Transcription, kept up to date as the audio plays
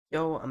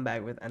Yo, I'm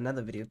back with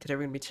another video. Today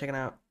we're gonna be checking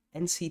out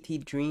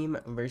NCT Dream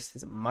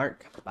versus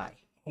Mark by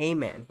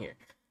Heyman here.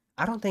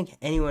 I don't think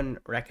anyone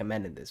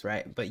recommended this,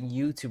 right? But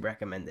YouTube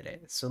recommended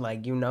it. So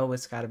like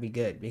it's gotta be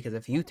good because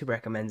if YouTube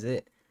recommends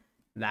it,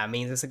 that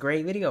means it's a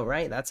great video,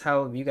 right? That's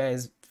how you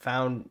guys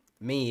found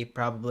me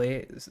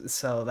probably.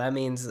 So that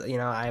means,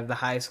 I have the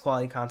highest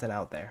quality content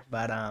out there.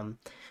 But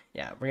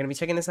yeah, we're gonna be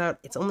checking this out.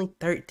 It's only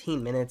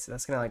 13 minutes.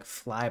 That's gonna like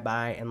fly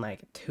by in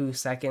like 2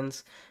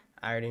 seconds.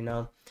 I already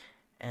know.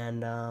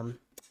 And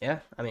yeah,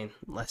 I mean,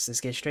 let's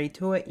just get straight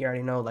to it. You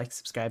already know, like,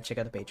 subscribe, check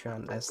out the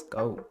Patreon. Let's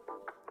go.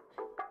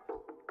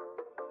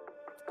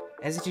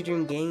 NCT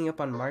Dream ganging up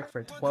on Mark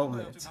for 12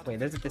 minutes. Wait,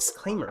 there's a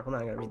disclaimer. Hold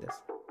on, I gotta read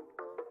this.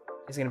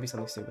 It's gonna be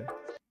something stupid.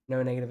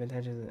 No negative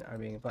intentions are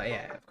being applied.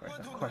 Yeah, of course.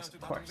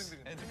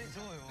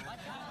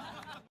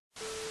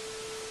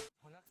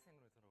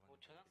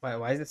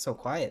 Why is it so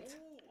quiet?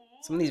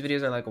 Some of these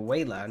videos are like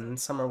way loud and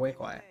some are way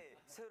quiet.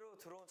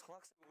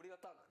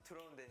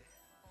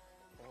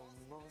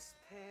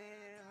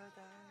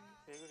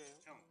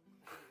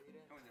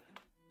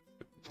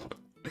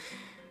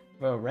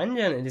 Bro,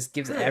 Renjun just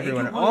gives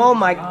everyone. Oh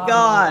my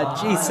god,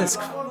 Jesus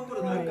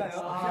Christ.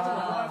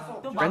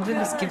 Renjun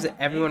just gives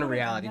everyone a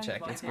reality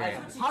check. It's great.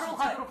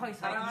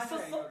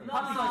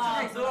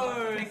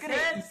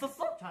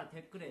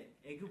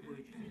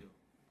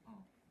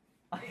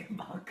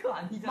 마크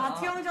아니잖아.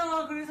 마티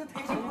형잖아. 그래서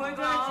대신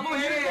보여줘야지. 뭐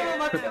이랬잖아,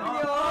 마티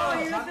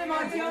형이야. 이랬을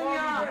마티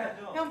형이야.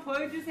 형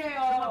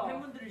보여주세요.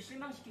 팬분들을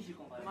실망시키실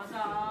건가요?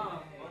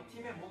 맞아.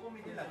 팀의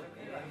모범이 되려고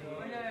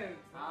원래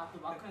또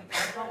마크 형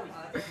바로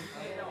하고 있어.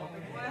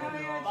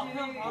 마크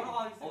형 바로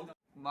하고 있어.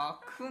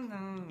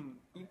 마크는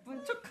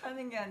이쁜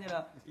척하는 게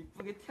아니라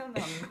이쁘게 태어난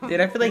거.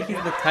 Dude, I feel like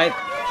he's the type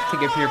to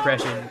get peer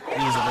pressure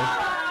easily.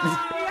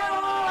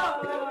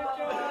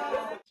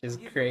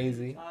 Just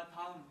crazy.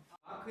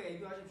 마크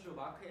애교하십시오.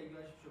 마크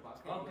애교하십시오.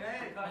 마크.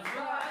 오케이.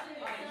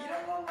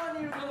 이런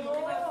것만 이렇게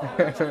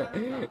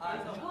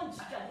이건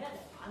진짜 해야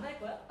돼. 안 할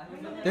거야?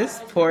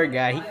 This poor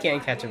guy, he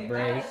can't catch a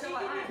break.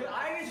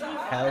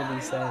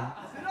 Healthy son.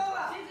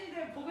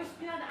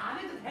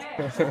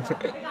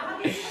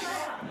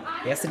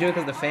 He has to do it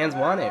because the fans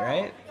want it,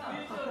 right?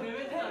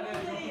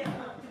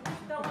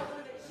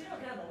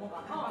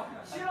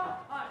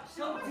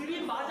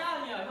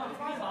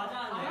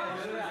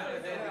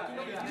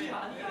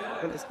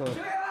 What is going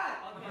on?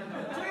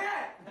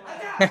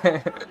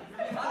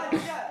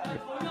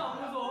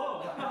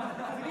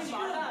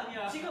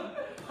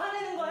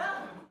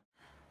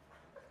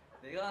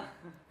 내가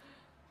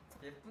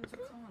예쁜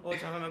척하면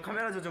잠깐만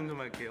카메라 조정 좀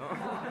할게요.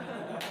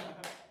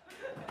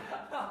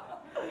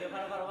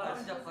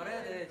 진짜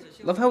바래야 돼.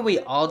 Love how we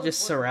all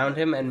just surround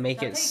him and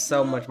make it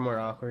so much more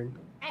awkward.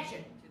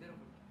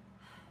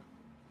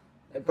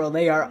 Bro,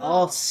 they are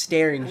all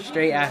staring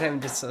straight at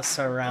him, just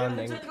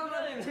surrounding.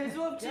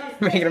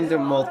 Making him do it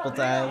multiple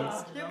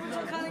times.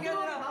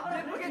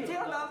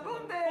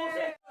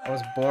 I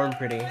was born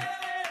pretty.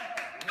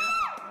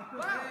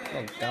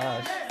 Oh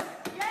gosh.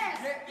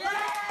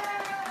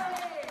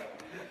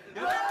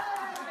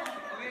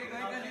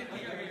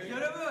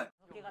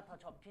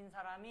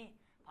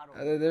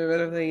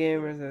 The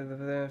game is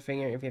the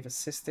finger. If you have a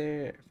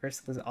sister,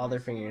 first lose all their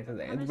fingers.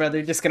 Bro,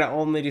 they're just gonna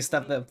only do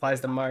stuff that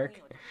applies to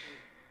Mark.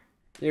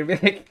 You'd be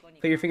like,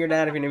 put your finger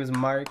down if your name is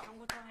Mark.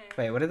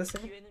 Wait, what did this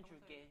say?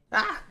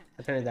 Ah!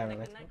 I turned it down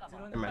really.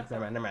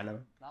 Never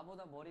mind.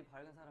 나보다 머리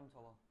밝은 사람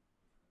접어.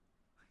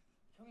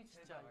 형이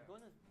진짜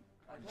이거는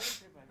형이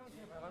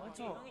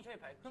제일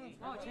밝지.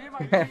 제일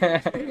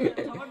밝지.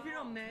 접을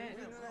필요 없네.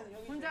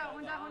 혼자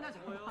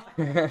접어요.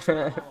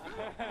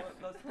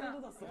 나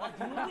소름 돋았어.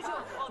 눈부셔.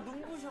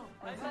 눈부셔.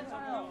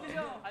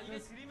 이게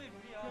그림의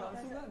룰이야. 나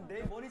순간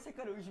내 머리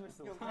색깔을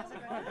의심했어.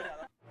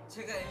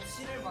 제가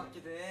MC를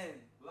맡게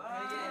된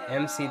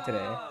MC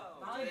today.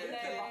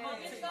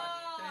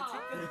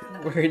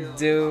 We're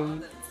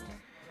doomed.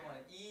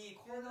 이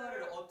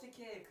코너를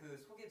어떻게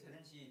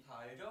소개되는지 다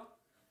알죠?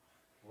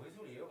 뭔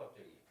소리예요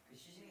갑자기?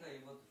 시진이가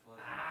이런 것도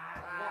좋아해.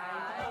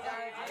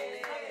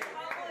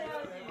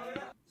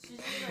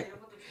 시진이가 이런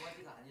것도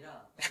좋아하지가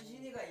아니라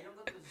시진이가 이런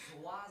것도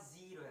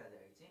좋아지로 해야 돼,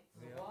 알겠지?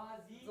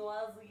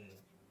 좋아지.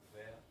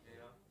 왜요?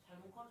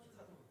 잘못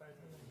가르쳤어.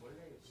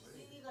 원래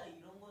시진이가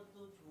이런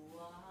것도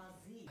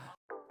좋아하지.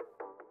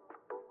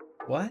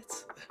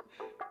 What?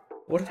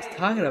 What are you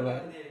talking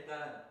about?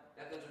 일단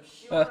약간 좀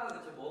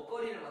시원하게 좀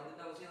먹거리를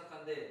만든다고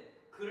생각하는데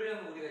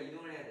그러려면 우리가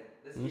이동을 해야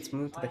돼. Let's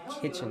move to the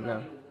kitchen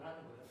now.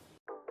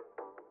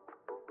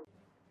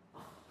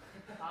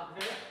 아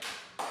그래요?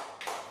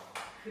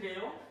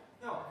 그래요?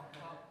 형.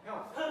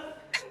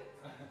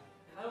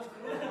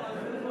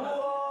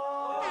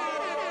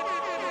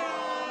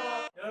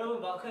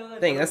 여러분 마크 형은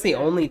Dang, that's the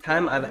only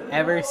time I've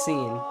ever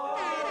seen.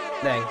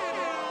 Dang.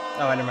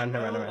 Oh, never mind.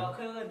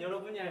 마크 형은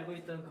여러분이 알고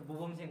있던 그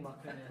모범생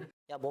마크 형.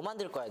 야, 뭐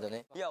만들 거야,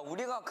 너네? 야,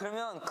 우리가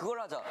그러면 그걸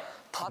하자.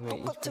 다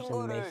똑같은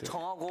거를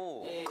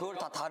정하고 그걸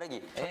다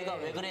다르기. 저희가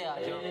왜 그래야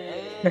하죠?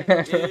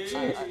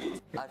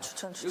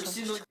 추천.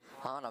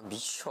 아, 나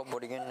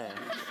미쳐버리겠네.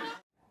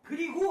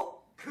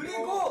 그리고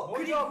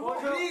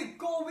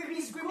we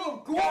be screaming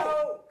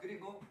go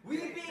그리고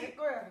weeping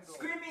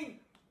screaming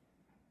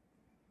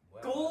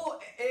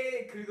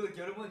go에 그리고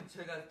여러분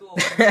제가 또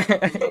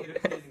이렇게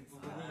되는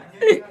부분이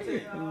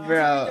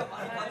Bro,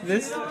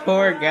 this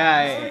poor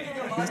guy.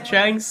 He's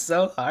trying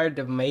so hard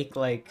to make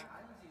like,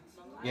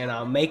 you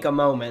know, make a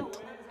moment.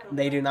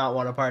 They do not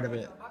want a part of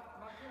it.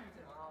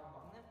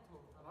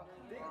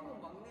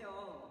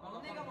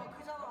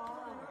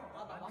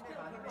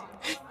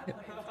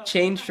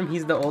 Changed from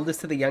he's the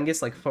oldest to the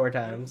youngest like 4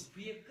 times.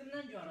 V앱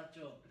끝난 줄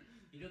알았죠?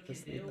 이렇게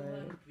Just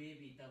내용만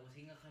V앱이 있다고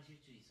생각하실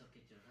수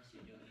있었겠죠. 사실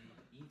여기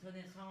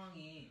인터넷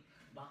상황이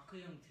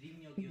마크형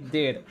드립력이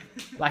Dude,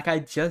 like I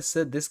just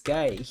said, this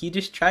guy, he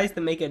just tries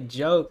to make a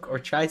joke or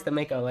tries to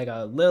make a like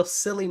a little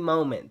silly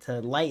moment to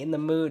lighten the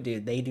mood,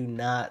 dude. They do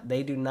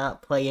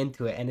not play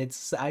into it, and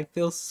I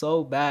feel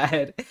so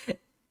bad.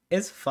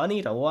 It's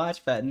funny to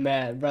watch, but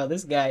man, bro,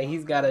 this guy,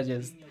 he's gotta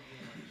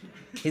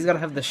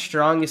have the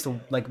strongest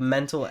like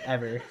mental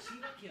ever.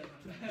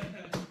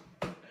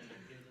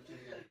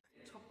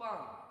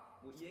 첫방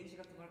뭐 이행시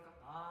같은 거 할까?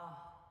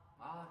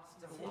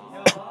 진짜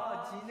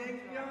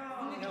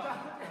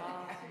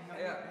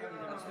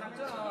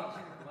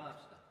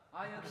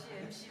역시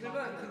MC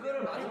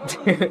그거를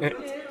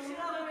마지막으로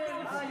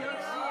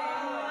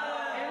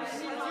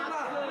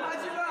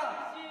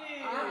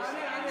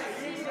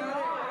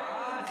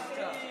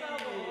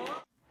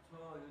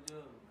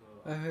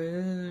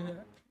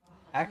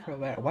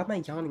Acrobat. Why am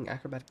I yawning?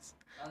 Acrobatics.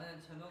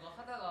 나는 제노가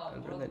하다가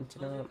Under the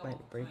Geno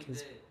might break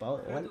his 부서질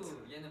boat. What?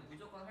 그래도 얘는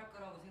무조건 할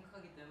거라고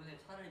생각하기 때문에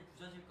차라리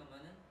부서질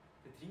거면은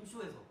그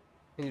드림쇼에서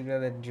You know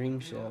the dream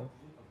show.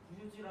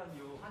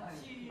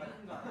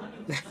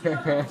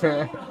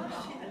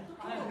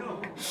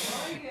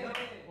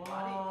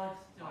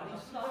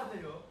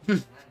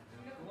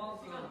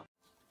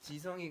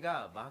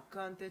 지성이가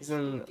마크한테 He's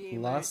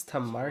been lost to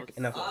Mark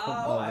in a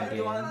football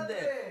game.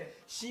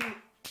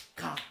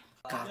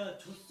 야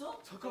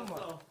줬어?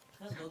 잠깐만.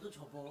 그래서 너도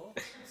접어.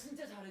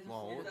 진짜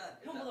잘해줬어.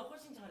 형보다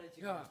훨씬 잘해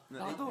지금. 야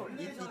나도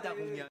이따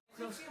공략.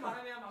 솔직히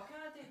말하면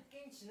마크한테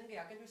게임 지는 게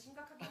약간 좀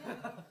심각하긴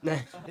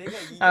해.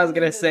 I was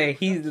gonna say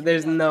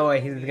there's no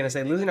way he's gonna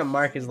say losing to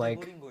Mark is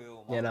like,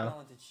 you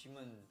know.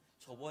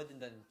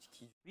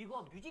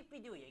 이거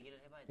뮤직비디오 얘기를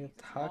해봐야 돼. We'll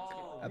talk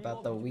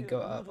about the We Go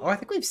Up. Oh, I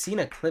think we've seen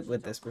a clip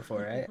with this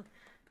before, right?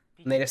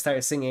 And they just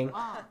start singing.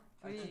 Why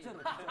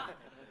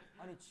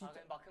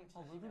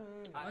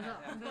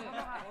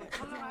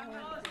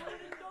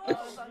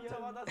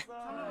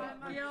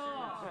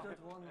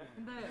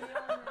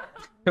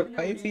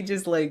is he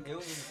just like,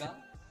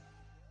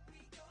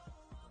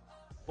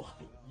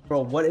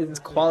 bro, what is his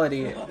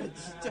quality?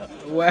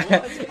 What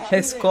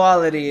his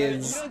quality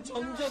is.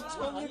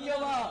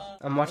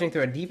 I'm watching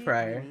through a deep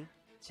fryer.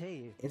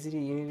 Is it a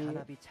unity?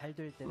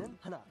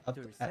 Up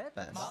at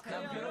best.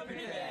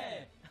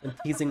 And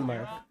teasing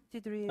Mark.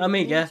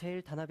 Amiga,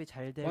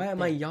 why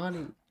am I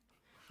yawning?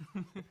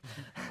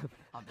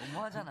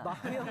 너무하잖아.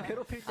 마크형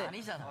괴롭힐 때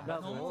아니잖아.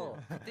 라고.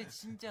 그때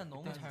진짜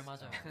너무 잘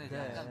맞아요.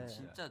 근데 약간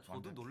진짜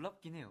저도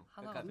놀랍긴 해요.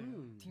 하나가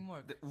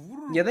팀워크.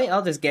 Yeah, they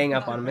all just gang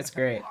up on him. It's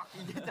great.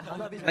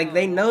 Like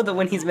they know that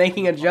when he's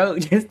making a joke,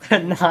 just to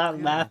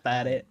not laugh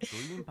at it.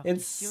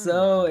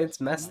 It's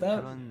messed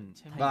up,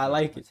 but I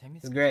like it.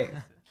 It's great.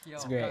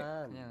 It's great.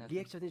 약간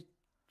리액션이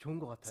좋은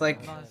것 같아요. It's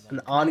like an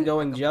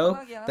ongoing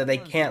joke that they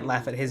can't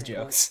laugh at his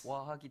jokes.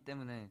 와하기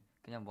때문에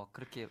그냥 뭐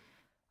그렇게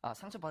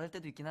상처 받을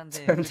때도 있긴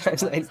한데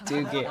Sometimes I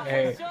do get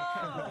hurt.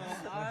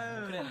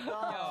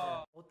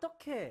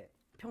 어떻게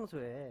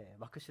평소에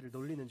마크 씨를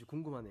놀리는지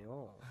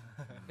궁금하네요.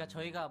 그러니까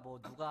저희가 뭐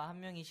누가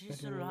한 명이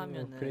실수를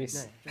하면은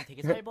Chris. 좀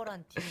되게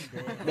살벌한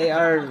팀인데 They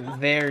are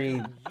very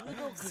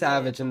유독 그게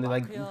savage and they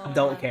like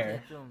don't care.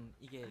 마크형한테 좀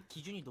이게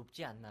기준이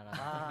높지 않나라.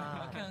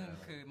 마크형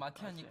그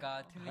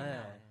마크형이니까 틀리면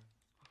네.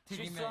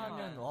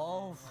 실수하면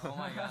어우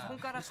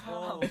손가락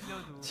하나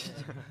올려도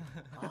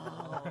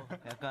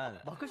약간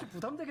마크 씨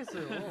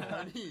부담되겠어요.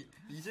 아니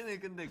이제는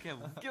근데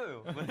그냥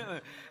웃겨요.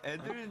 왜냐면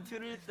애들은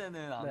틀릴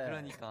때는 안 네.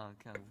 그러니까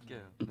그냥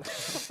웃겨요.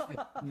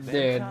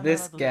 Dude,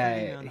 this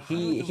guy,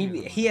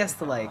 he has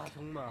to like,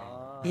 정말.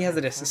 he has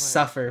to just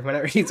suffer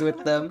whenever he's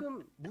with them.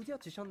 조금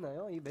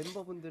무뎌지셨나요? 이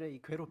멤버분들의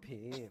이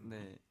괴롭힘.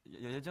 네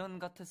예전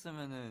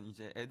같았으면은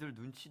이제 애들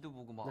눈치도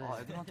보고 막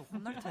네. 애들한테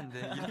혼날 텐데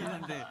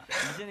이랬는데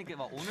이제는 이렇게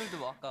막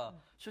오늘도 아까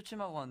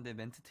쇼침하고 왔는데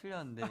멘트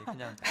틀렸는데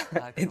그냥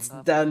It's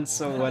그런가 done, 보고.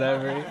 so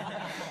whatever.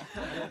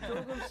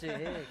 조금씩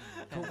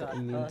도가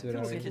이미 틀고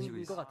익숙해지고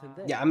계신 있어. 것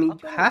같은데. Yeah, I mean,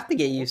 you have to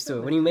get used to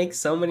it. When you make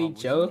so many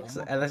jokes,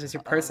 and that's just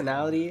your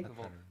personality, 그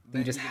뭐,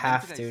 you just 이게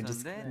have 멘트가 to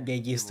just 있었는데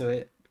get used to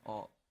it.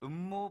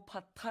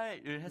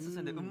 음모파탈을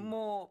했었는데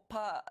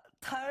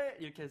음모파탈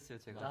이렇게 했어요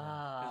제가.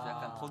 그래서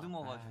약간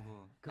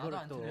더듬어가지고 그거를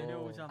또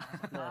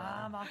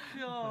아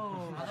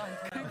마크형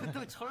그리고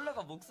또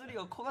철러가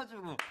목소리가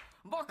커가지고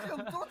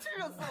마크형 또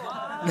틀렸어.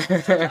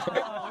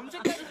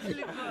 언제까지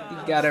틀릴 거야?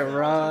 You got it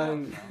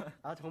wrong.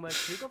 아 정말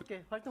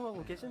즐겁게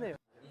활동하고 계시네요.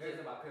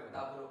 이제 마크형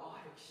나 물어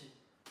역시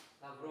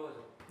나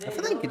물어줘 I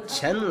feel like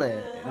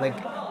Chenle, like,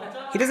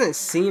 he doesn't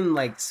seem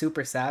like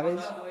super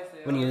savage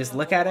when you just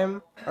look at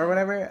him or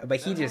whatever,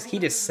 but he just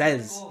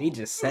says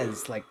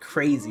like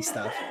crazy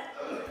stuff.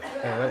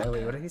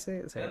 Wait, what did he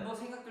say? Sorry. 멤버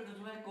생각들도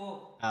좀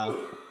했고. Oh.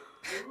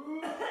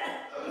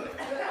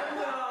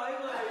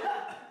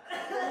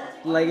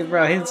 Like,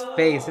 bro, his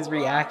face, his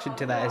reaction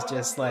to that is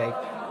just like.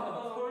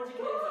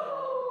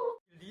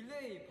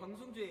 릴레이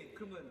방송 중에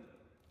그러면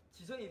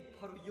지성이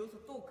바로 이어서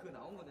또 그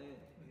나온 거네.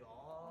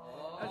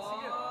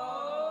 지금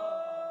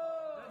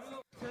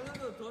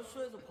쟤는 더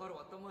쇼에서 바로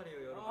왔단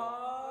말이에요, 여러분.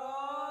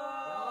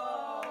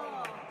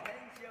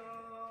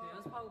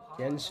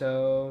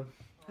 Gensho.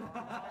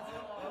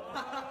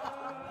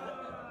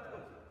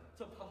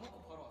 저밥 먹고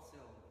바로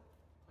왔어요.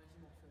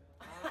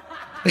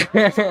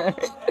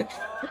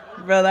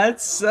 Bro,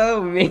 that's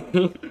so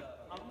mean.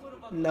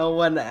 No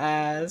one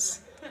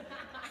asked.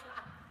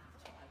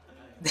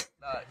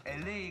 나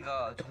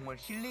LA가 정말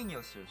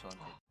힐링이었어요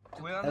저한테.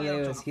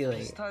 LA was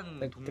healing. 비슷한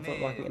Like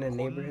different walking in a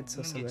neighborhood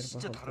so 걷는 게 similar to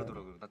진짜 my hometown.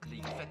 다르더라고요. 나 근데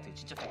이거 팩트,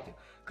 진짜 팩트.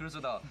 그래서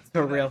나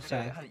A real 그때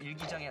fact. 한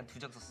일기장에 한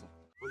 2장 썼어.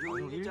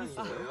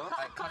 일기장이에요?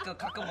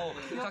 가끔 뭐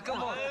뭐야.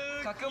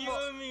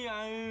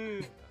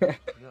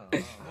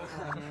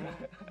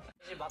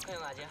 사실 마크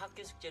형 아직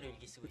학교 숙제로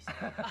일기 쓰고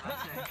있어요.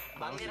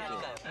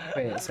 막내라니까요.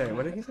 Wait, sorry,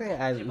 what did he say?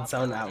 I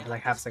zoned out for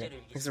like half a second.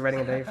 He's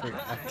writing a day for.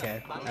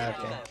 Okay.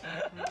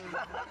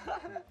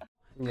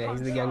 Yeah,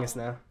 he's the youngest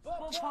now.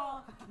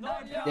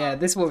 Yeah,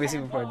 this is what we see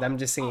before. Them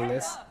just singing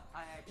this.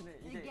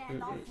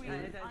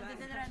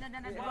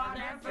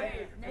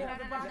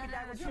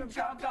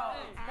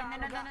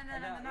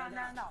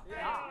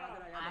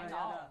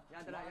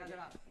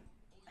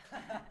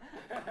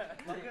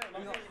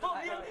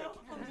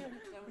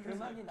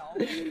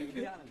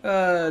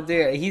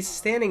 Dude, he's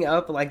standing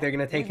up like they're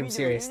gonna take him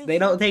serious. They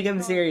don't take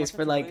him serious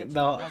for like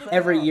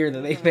every year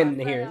that they've been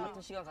here.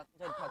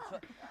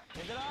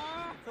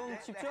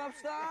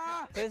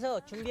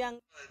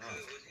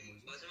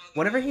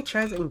 Whenever he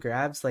tries and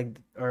grabs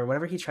or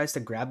whenever he tries to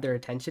grab their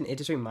attention, it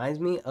just reminds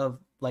me of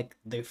like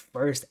the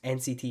first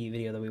NCT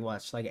video that we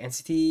watched, like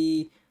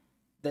NCT,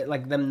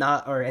 like them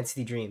not, or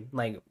NCT Dream,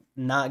 like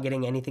not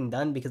getting anything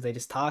done because they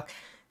just talk.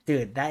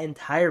 Dude, that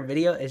entire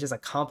video is just a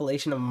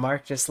compilation of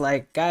Mark just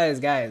like,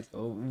 guys,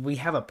 we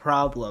have a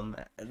problem.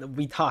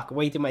 We talk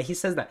way too much. He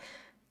says that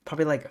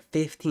probably like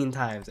 15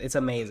 times. It's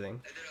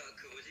amazing.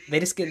 They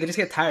just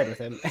get tired with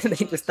him and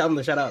they just tell him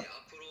to shut up,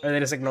 or they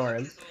just ignore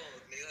him,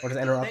 or just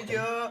interrupt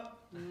him.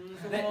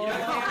 They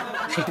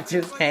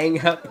just hang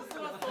up.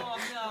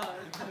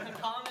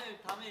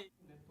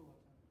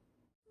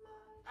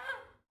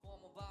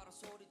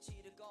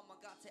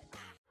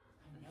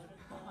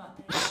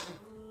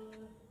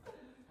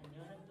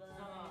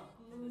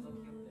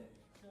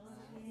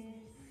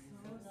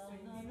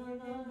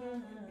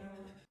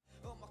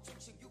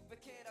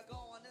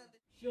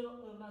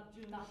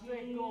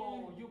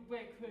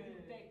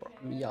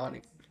 I'm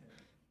yawning.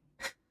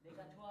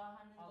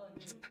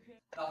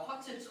 나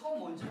화채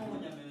처음 언제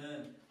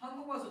먹었냐면은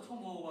한국 와서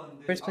처음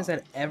먹어봤는데. First place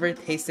I'd ever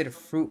tasted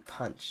fruit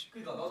punch.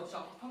 그러니까 나도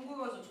진짜 한국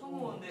와서 처음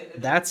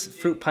먹었는데. That's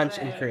fruit punch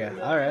in Korea.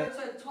 All right.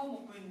 화채 처음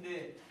먹고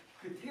있는데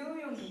그 태우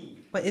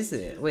형이. What is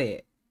it?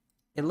 Wait,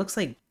 it looks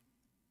like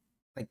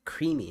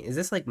creamy. Is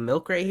this like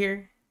milk right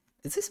here?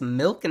 Is this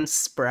milk and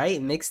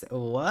Sprite mixed?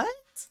 What?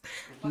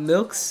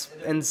 Milk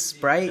and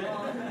Sprite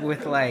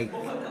with like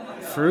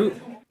fruit?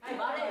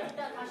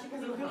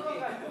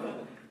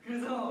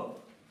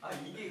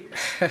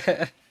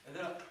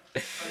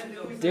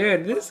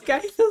 Dude, this guy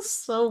feels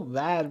so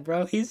bad,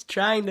 bro. He's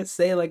trying to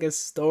say like a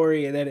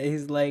story that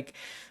he's like,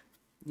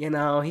 you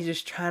know, he's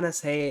just trying to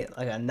say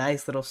like a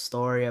nice little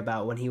story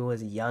about when he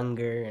was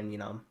younger and, you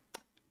know,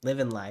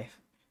 living life.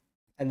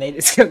 And they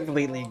just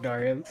completely ignore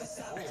him.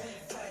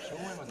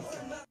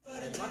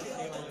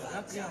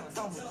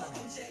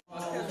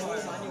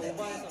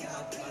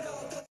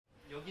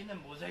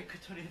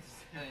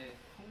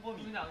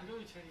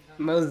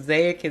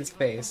 Mosaic his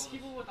face.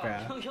 Bro.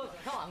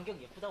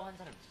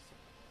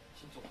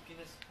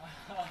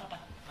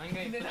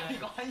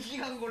 이거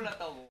 1시간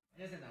골랐다고.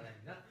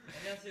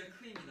 안녕하세요,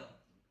 크입니다.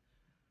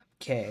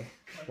 Okay,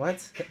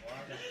 what?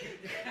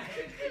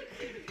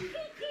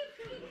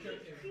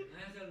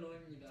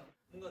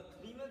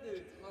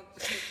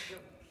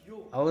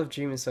 All of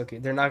Dream is so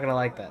cute. They're not gonna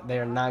like that. They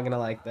are not gonna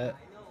like that.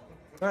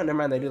 Oh, never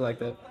mind. They do like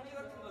that.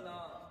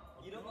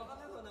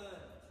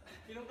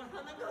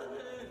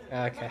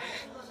 Okay.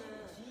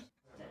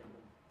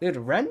 Dude,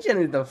 Renjin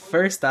is the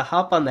first to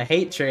hop on the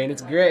hate train.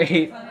 It's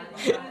great.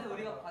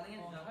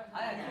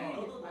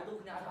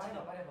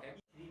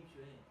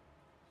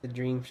 The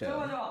Dream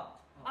Show.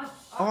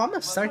 Oh, I'm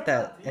gonna start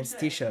that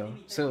NCT show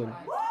soon.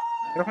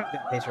 It'll probably be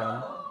on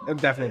Patreon. It'll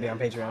definitely be on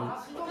Patreon.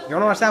 You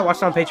wanna watch that? Watch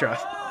it on Patreon.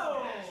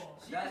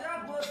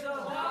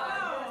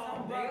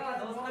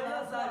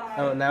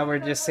 Oh, now we're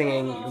just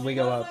singing We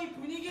Go Up.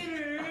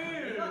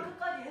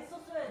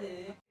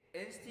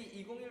 NCT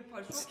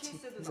 2018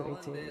 쇼케이스도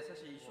나왔는데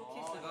사실 이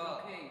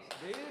쇼케이스가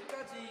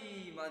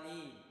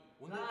내일까지만이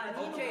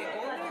오케이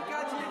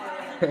오늘까지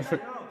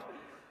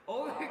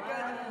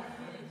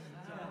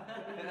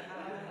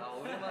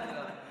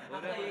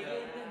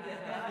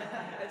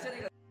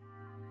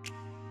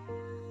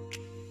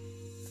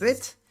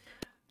It.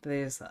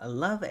 There's a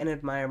love and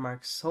admire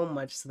Mark so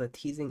much, so the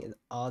teasing is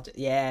all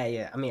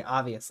yeah. I mean,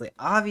 obviously,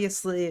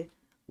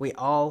 we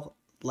all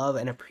love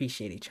and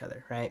appreciate each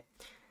other, right?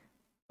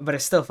 But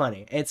it's still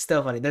funny. It's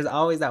still funny. There's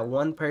always that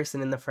one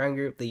person in the friend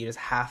group that you just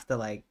have to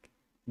like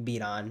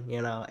beat on.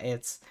 You know,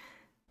 it's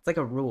like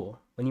a rule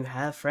when you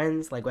have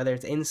friends, like whether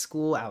it's in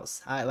school,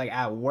 outside, like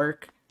at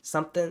work,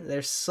 something.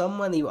 There's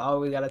someone you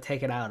always gotta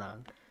take it out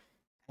on,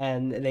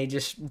 and they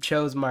just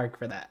chose Mark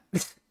for that,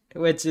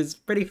 which is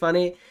pretty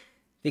funny.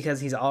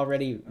 Because he's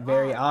already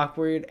very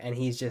awkward and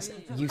he's just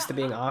used to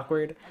being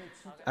awkward.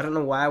 I don't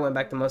know why I went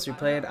back to most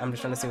replayed. I'm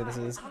just trying to see what this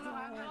is.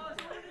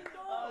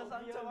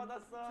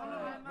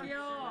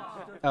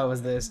 Oh, it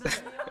was this.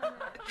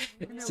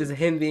 It's just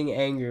him being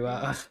angry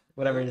about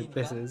whatever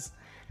this is.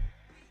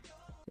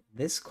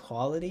 This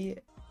quality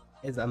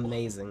is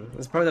amazing.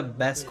 It's probably the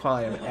best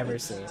quality I've ever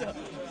seen.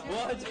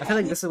 I feel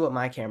like this is what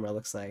my camera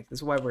looks like. This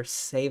is why we're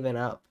saving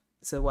up.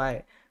 This is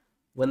why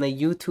when the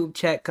YouTube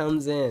check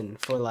comes in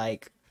for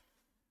like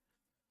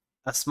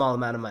a small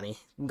amount of money,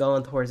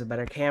 going towards a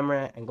better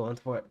camera and going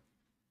toward,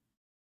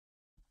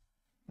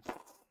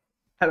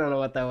 I don't know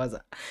what that was.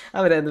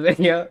 I'm gonna end the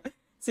video.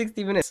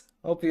 60 minutes.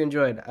 Hope you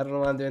enjoyed. I don't know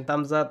what I'm doing.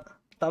 Thumbs up,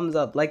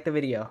 like the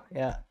video.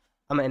 Yeah,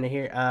 I'm gonna end it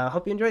here.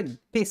 Hope you enjoyed.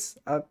 Peace.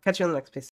 I'll catch you on the next piece.